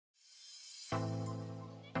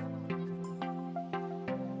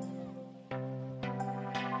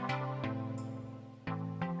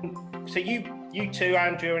So you two,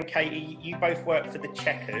 Andrea and Katie, you both work for the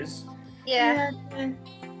Checkers. Yeah.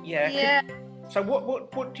 Yeah. So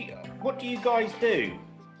what do you guys do?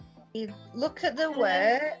 We look at the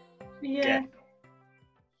work. Yeah.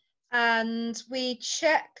 And we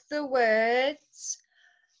check the words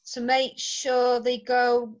to make sure they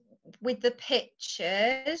go with the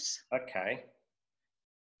pictures. Okay.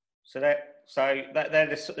 So they're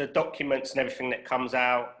the documents and everything that comes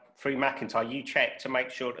out through MacIntyre. You check to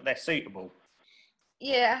make sure that they're suitable.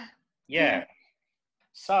 Yeah.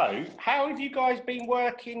 So how have you guys been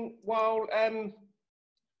working while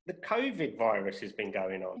the COVID virus has been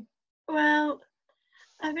going on? Well,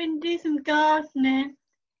 I've been doing some gardening.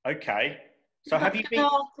 Okay. So have you been...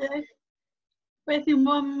 with my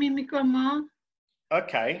mum and my grandma.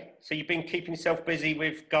 Okay. So you've been keeping yourself busy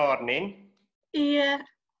with gardening? Yeah.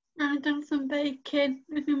 And I've done some baking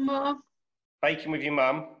with my mum. Baking with your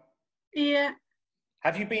mum? Yeah.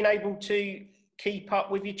 Have you been able to keep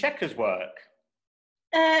up with your Checkers work?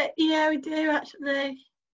 Yeah, we do actually.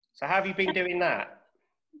 So how have you been doing that?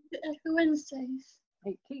 Every Wednesdays.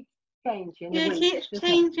 It keeps changing. Yeah, it keeps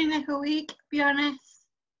changing every week, to be honest.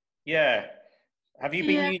 Yeah. Have you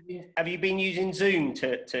been using Zoom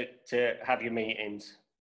to have your meetings?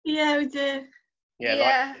 Yeah, we do.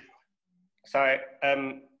 Yeah. So,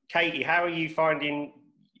 Katie, how are you finding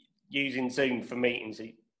using Zoom for meetings?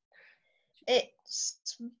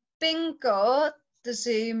 It's been good, the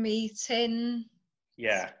Zoom meeting.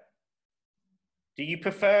 Yeah. Do you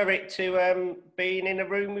prefer it to being in a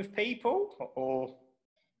room with people or?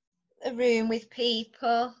 A room with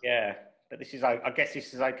people. Yeah, but I guess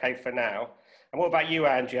this is okay for now. And what about you,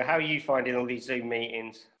 Andrea? How are you finding all these Zoom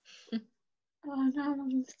meetings? Oh no,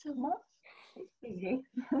 I'm still not. It's busy.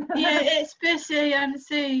 Yeah, it's busy on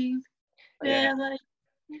Zoom. Yeah. Really.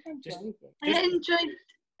 I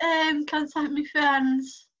enjoyed contacting my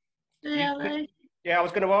friends. Really. Yeah, I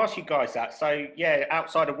was going to ask you guys that. So, yeah,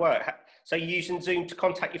 outside of work, so you're using Zoom to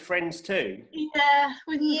contact your friends too? Yeah,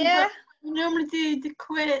 we normally do the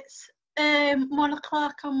quiz 1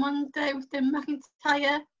 o'clock on Monday with the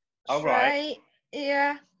MacIntyre. Oh, right.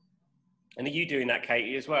 Yeah. And are you doing that,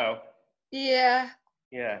 Katie, as well? Yeah.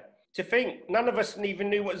 Yeah. To think, none of us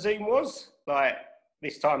even knew what Zoom was, like,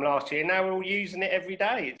 this time last year. Now we're all using it every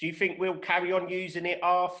day. Do you think we'll carry on using it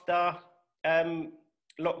after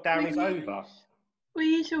lockdown is over? We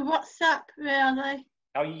use WhatsApp, really.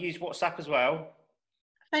 Oh, you use WhatsApp as well?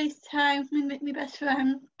 FaceTime with my best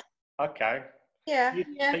friend. Okay. Yeah.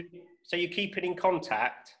 So you keep it in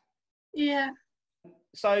contact? Yeah.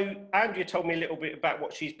 So Andrea told me a little bit about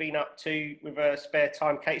what she's been up to with her spare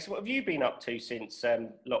time. Kate, so what have you been up to since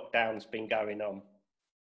lockdown's been going on?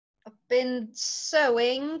 I've been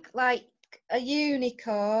sewing like a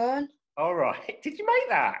unicorn. All right. Did you make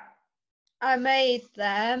that? I made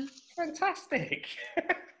them. Fantastic.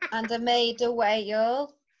 And I made a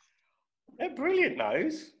whale. They're brilliant,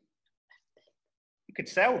 those. You could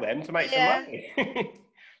sell them to make some money.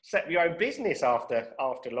 Set up your own business after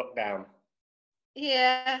lockdown.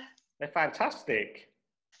 Yeah. They're fantastic.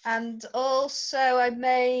 And also I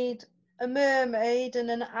made a mermaid and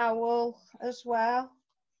an owl as well.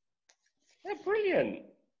 They're brilliant.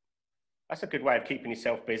 That's a good way of keeping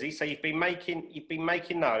yourself busy. So you've been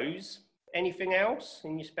making those. Anything else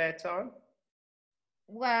in your spare time?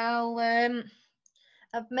 Well,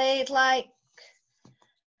 I've made like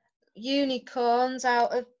unicorns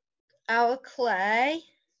out of clay.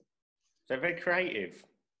 So very creative.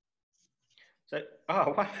 So,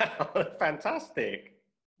 oh wow, fantastic.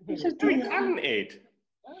 Very talented.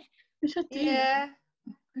 Yeah.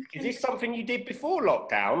 Is this something you did before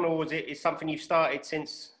lockdown, or is it something you've started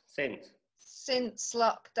since? Since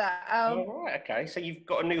lockdown. Oh, right, okay. So you've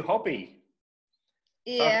got a new hobby.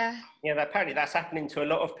 Yeah. So, yeah, apparently that's happening to a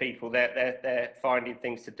lot of people. They're finding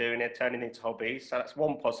things to do and they're turning into hobbies. So that's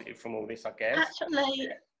one positive from all this, I guess. Actually,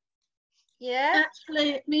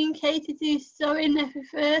 me and Katie do sewing every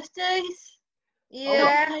Thursdays.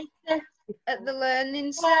 Yeah. At the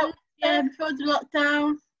learning centre. Yeah, before the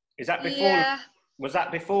lockdown. Is that before? Yeah. Was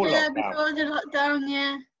that before lockdown? Yeah, before the lockdown,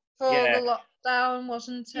 yeah. Before the lockdown,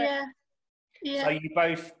 wasn't it? Yeah. Yeah. So you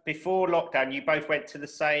both, before lockdown, you both went to the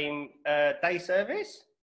same day service?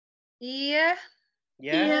 Yeah.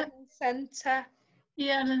 Yeah. Centre.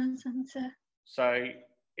 Yeah, learning centre. So,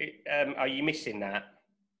 are you missing that?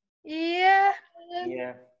 Yeah.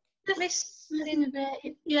 Yeah. Just missing a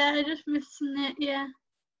bit. Yeah, just missing it. Yeah.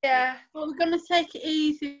 Yeah. But we're gonna take it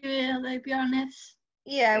easy, really. Be honest.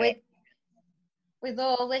 Yeah. With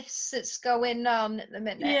all this that's going on at the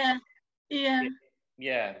minute. Yeah. Yeah.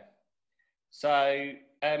 Yeah. So,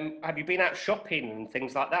 have you been out shopping and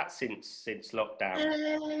things like that since lockdown?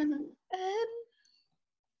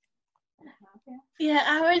 Yeah,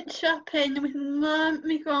 I went shopping with my mum,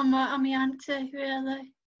 my grandma and my auntie,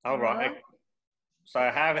 really. All right. So,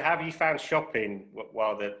 how have you found shopping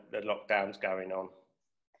while the lockdown's going on?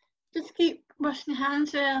 Just keep washing your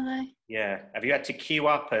hands, really. Yeah. Have you had to queue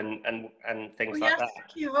up and things We like had that?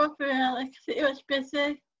 to queue up, really, because it was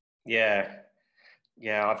busy. Yeah.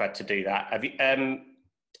 Yeah, I've had to do that.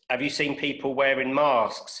 Have you seen people wearing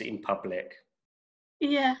masks in public?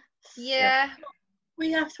 Yeah. Yeah.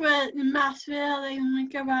 We have to wear the mask, really, when we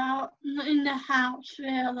go out, not in the house,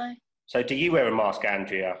 really. So, do you wear a mask,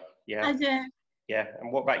 Andrea? Yeah. I do. Yeah.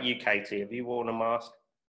 And what about you, Katie? Have you worn a mask?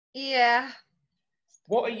 Yeah.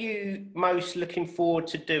 What are you most looking forward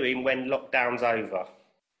to doing when lockdown's over?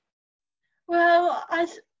 Well, I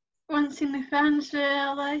want to see my friends,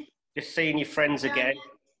 really. Just seeing your friends again?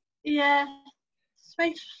 Yeah.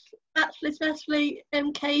 Especially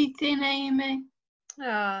Katie and Amy.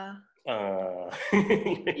 Ah.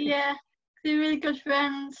 Yeah. They're really good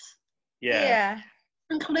friends. Yeah.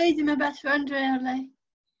 Including my best friend, really.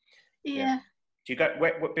 Yeah. Do you go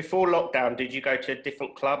before lockdown? Did you go to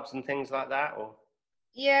different clubs and things like that, or?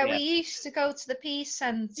 Yeah, we used to go to the Peace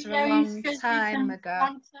Centre Yeah, a we used long to go to the time centre ago.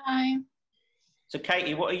 one time. So,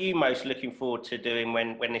 Katie, what are you most looking forward to doing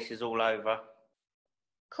when this is all over?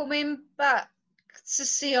 Coming back to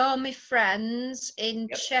see all my friends in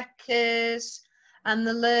Checkers and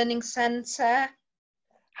the Learning Centre.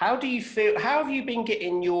 How do you feel? How have you been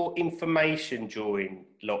getting your information during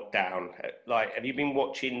lockdown? Like, have you been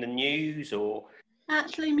watching the news or?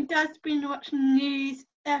 Actually, my dad's been watching the news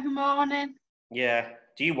every morning. Yeah.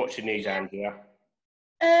 Do you watch the news, Andrea?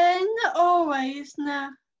 Not always, no.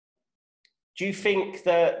 Do you think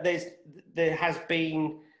that there has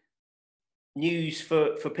been news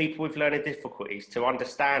for people with learning difficulties to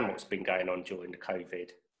understand what's been going on during the COVID?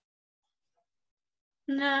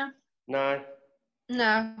 No. No?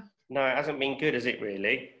 No. No, it hasn't been good, has it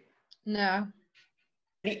really? No.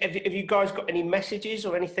 Have you guys got any messages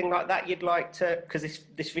or anything like that you'd like to, because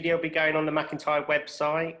this video will be going on the MacIntyre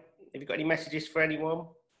website. Have you got any messages for anyone?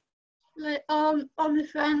 Like, all my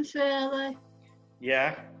friends, really.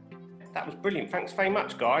 Yeah. That was brilliant. Thanks very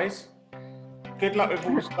much, guys. Good luck with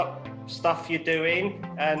all the stuff you're doing,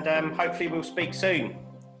 and hopefully we'll speak soon.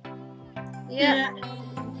 Yeah.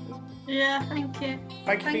 Yeah, thank you.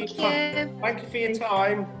 Thank you for your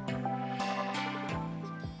time.